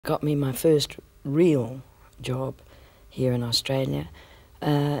Got me my first real job here in Australia,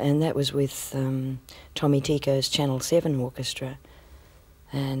 and that was with Tommy Tico's Channel 7 Orchestra.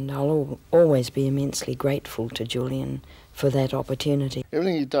 And I'll always be immensely grateful to Julian for that opportunity.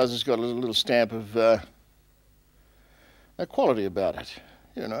 Everything he does has got a little stamp of a quality about it,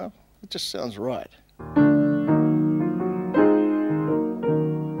 you know. It just sounds right.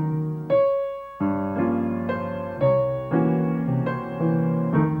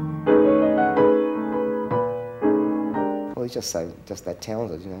 Well, he's just that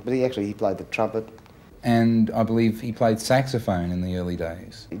talented, you know. But he played the trumpet. And I believe he played saxophone in the early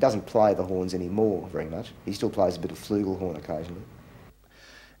days. He doesn't play the horns anymore very much. He still plays a bit of flugelhorn occasionally.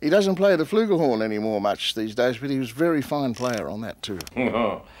 He doesn't play the flugelhorn anymore much these days, but he was a very fine player on that too.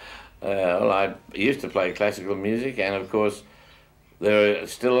 Well, I used to play classical music, and of course there are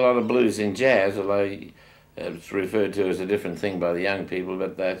still a lot of blues in jazz, although it's referred to as a different thing by the young people,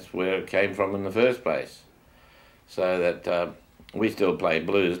 but that's where it came from in the first place. So that we still play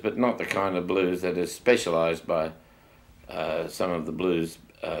blues, but not the kind of blues that is specialised by some of the blues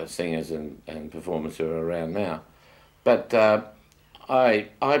singers and performers who are around now. But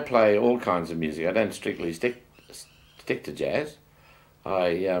I play all kinds of music. I don't strictly stick to jazz.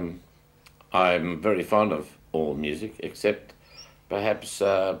 I'm very fond of all music, except perhaps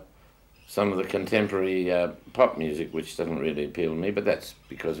some of the contemporary pop music, which doesn't really appeal to me, but that's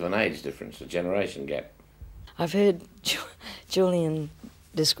because of an age difference, a generation gap. I've heard Julian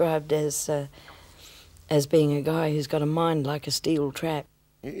described as being a guy who's got a mind like a steel trap.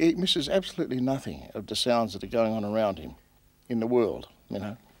 He misses absolutely nothing of the sounds that are going on around him in the world, you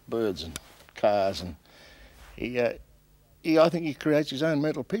know, birds and cars, and I think he creates his own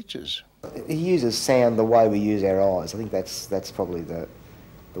mental pictures. He uses sound the way we use our eyes. I think that's probably the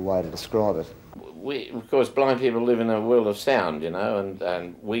way to describe it. Of course, blind people live in a world of sound, you know,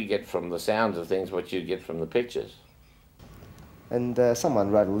 and we get from the sounds of things what you get from the pictures. And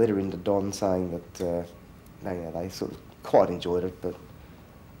someone wrote a letter into Don saying that they sort of quite enjoyed it, but,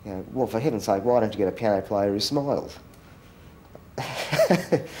 you know, well, for heaven's sake, why don't you get a piano player who smiles?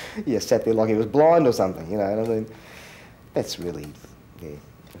 Yeah, sat there like he was blind or something, you know, and I mean, that's really, yeah.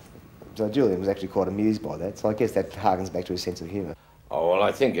 So Julian was actually quite amused by that, so I guess that harkens back to his sense of humour. Oh, well,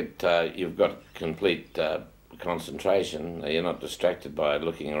 I think you've got complete concentration. You're not distracted by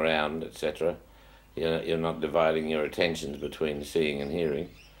looking around, etc. You're not dividing your attentions between seeing and hearing.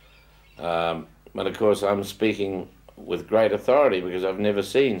 But of course, I'm speaking with great authority because I've never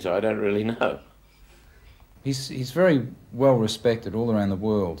seen, so I don't really know. He's very well respected all around the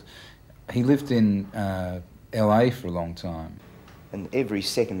world. He lived in LA for a long time. And every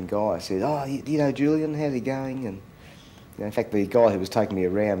second guy said, "Oh, you know Julian, how's he going?" And you know, in fact, the guy who was taking me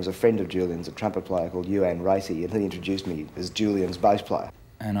around was a friend of Julian's, a trumpet player called Julian, and he introduced me as Julian's bass player.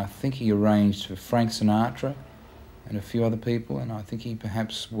 And I think he arranged for Frank Sinatra and a few other people, and I think he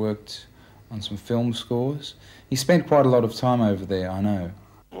perhaps worked on some film scores. He spent quite a lot of time over there, I know.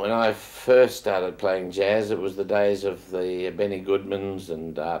 When I first started playing jazz, it was the days of the Benny Goodmans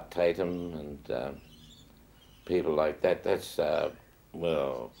and Art Tatum and people like that. That's,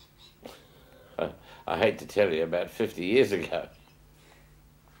 well, I hate to tell you, about 50 years ago.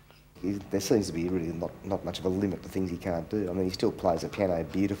 There seems to be really not much of a limit to things he can't do. I mean, he still plays the piano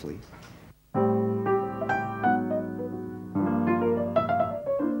beautifully.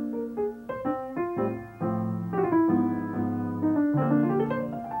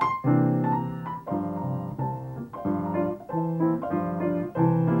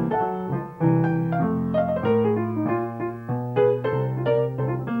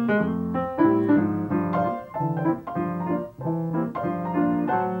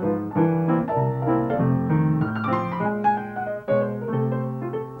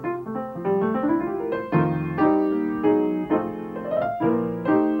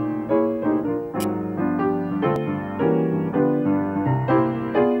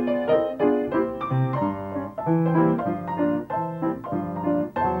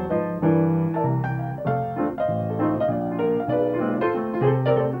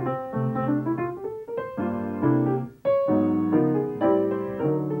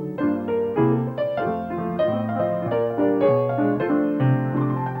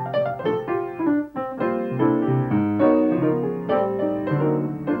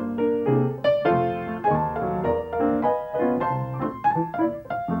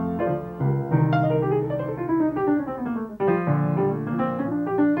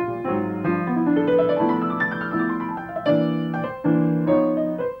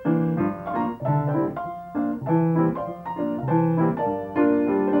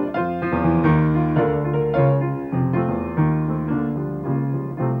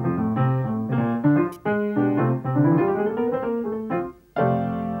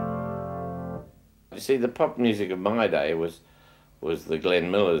 see, the pop music of my day was the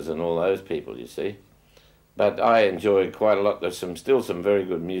Glenn Millers and all those people, you see. But I enjoy quite a lot. There's still some very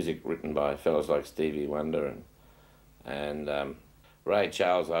good music written by fellows like Stevie Wonder and Ray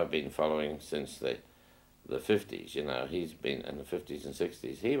Charles. I've been following since the 50s, you know. He's been in the 50s and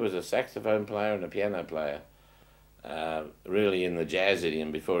 60s. He was a saxophone player and a piano player, really in the jazz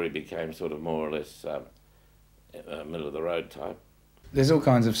idiom before he became sort of more or less middle of the road type. There's all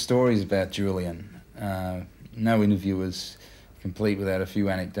kinds of stories about Julian. No interview was complete without a few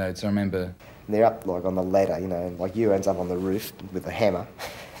anecdotes. I remember... They're up like on the ladder, you know, like you ends up on the roof with a hammer.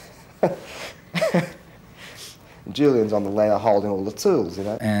 Julian's on the ladder holding all the tools, you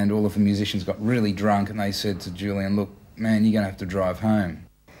know. And all of the musicians got really drunk and they said to Julian, look, man, you're going to have to drive home.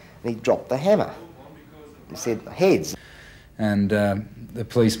 And he dropped the hammer. He said, heads. And the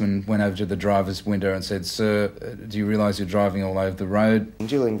policeman went over to the driver's window and said, sir, do you realise you're driving all over the road? And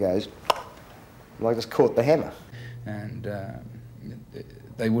Julian goes, well, I just caught the hammer. And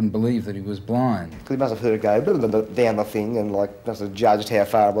they wouldn't believe that he was blind. He must have heard it go down the thing and like must have judged how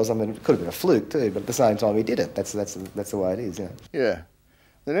far it was. I mean, it could have been a fluke too, but at the same time he did it. That's the way it is, you know. Yeah.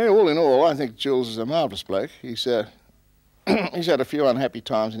 Then all in all, I think Jules is a marvellous bloke. He's he's had a few unhappy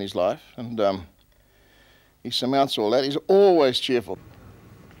times in his life, and he surmounts all that. He's always cheerful.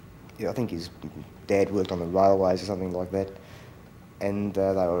 Yeah, I think his dad worked on the railways or something like that, and they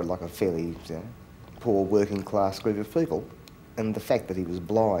were like a fairly poor working class group of people. And the fact that he was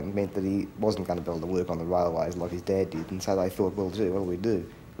blind meant that he wasn't going to be able to work on the railways like his dad did, and so they thought, well, gee, what do we do?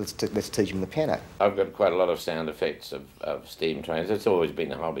 Let's teach him the piano. I've got quite a lot of sound effects of steam trains. It's always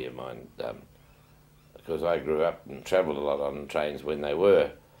been a hobby of mine, because I grew up and travelled a lot on trains when they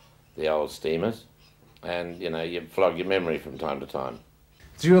were the old steamers, and, you know, you flog your memory from time to time.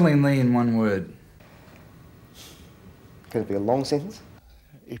 Julian Lee in one word. Can it be a long sentence?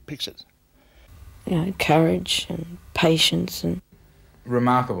 He picks it. You know, courage and patience and...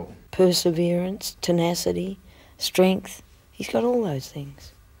 Remarkable. Perseverance, tenacity, strength. He's got all those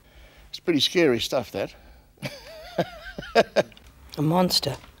things. It's pretty scary stuff, that. A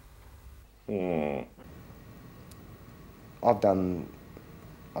monster. Mm. I've done,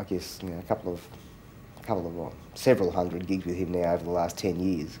 I guess, you know, several hundred gigs with him now over the last 10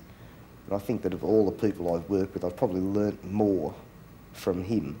 years. And I think that of all the people I've worked with, I've probably learnt more from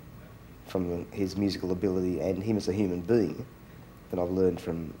him, from his musical ability and him as a human being, than I've learned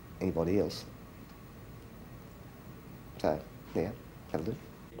from anybody else. So, yeah, that'll do.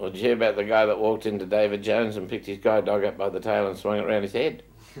 Well, did you hear about the guy that walked into David Jones and picked his guide dog up by the tail and swung it around his head?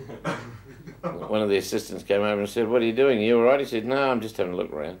 One of the assistants came over and said, what are you doing? Are you all right? He said, no, I'm just having a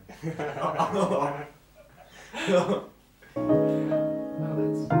look around.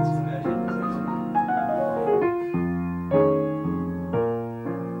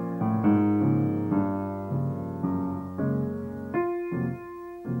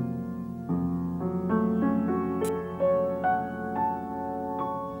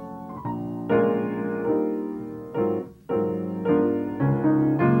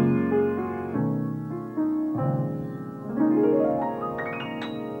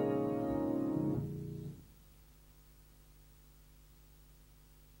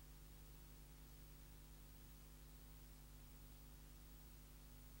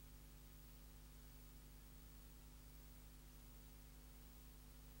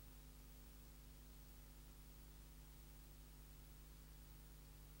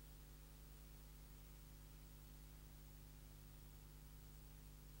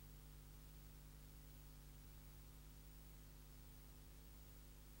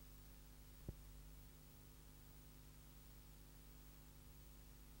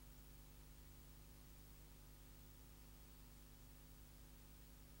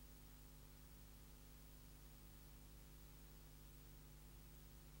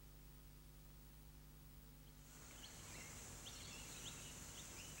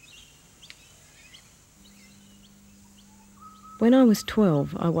 When I was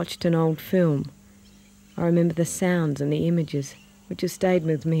 12, I watched an old film. I remember the sounds and the images, which have stayed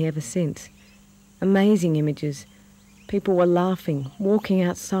with me ever since. Amazing images. People were laughing, walking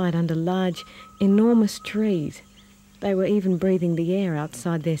outside under large, enormous trees. They were even breathing the air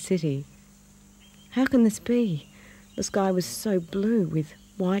outside their city. How can this be? The sky was so blue, with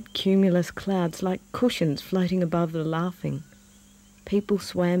white cumulus clouds like cushions floating above the laughing. People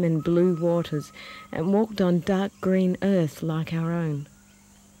swam in blue waters and walked on dark green earth like our own.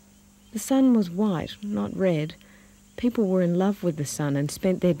 The sun was white, not red. People were in love with the sun and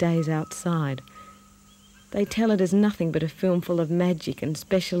spent their days outside. They tell it as nothing but a film full of magic and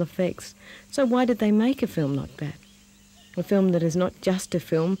special effects. So why did they make a film like that? A film that is not just a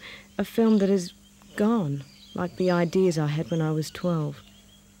film that is gone, like the ideas I had when I was 12.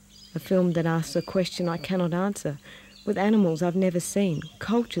 A film that asks a question I cannot answer, with animals I've never seen,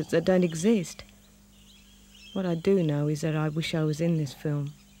 cultures that don't exist. What I do know is that I wish I was in this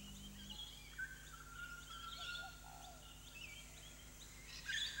film.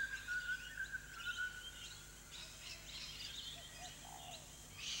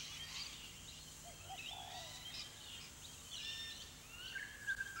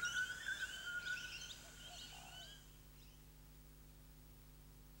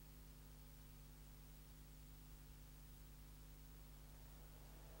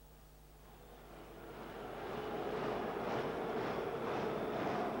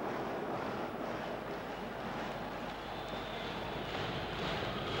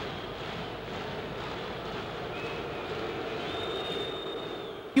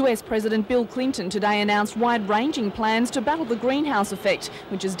 US President Bill Clinton today announced wide-ranging plans to battle the greenhouse effect,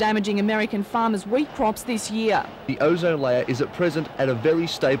 which is damaging American farmers' wheat crops this year. The ozone layer is at present at a very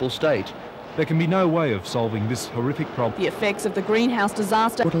stable state. There can be no way of solving this horrific problem. The effects of the greenhouse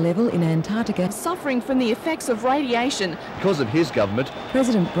disaster, water level in Antarctica, suffering from the effects of radiation. Because of his government,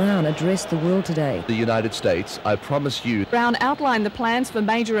 President Brown addressed the world today. the United States, I promise you. Brown outlined the plans for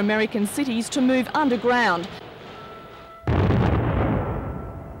major American cities to move underground.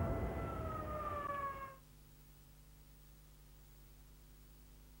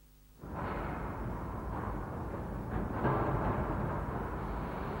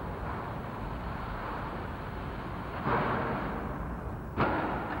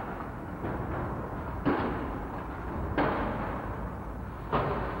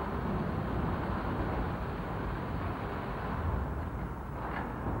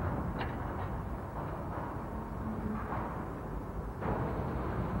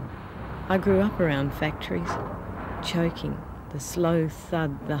 I grew up around factories, choking, the slow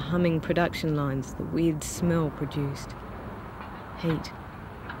thud, the humming production lines, the weird smell produced. Heat,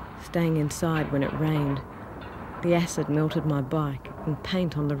 staying inside when it rained. The acid melted my bike and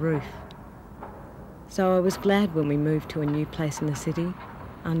paint on the roof. So I was glad when we moved to a new place in the city,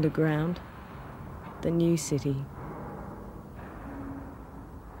 underground, the new city.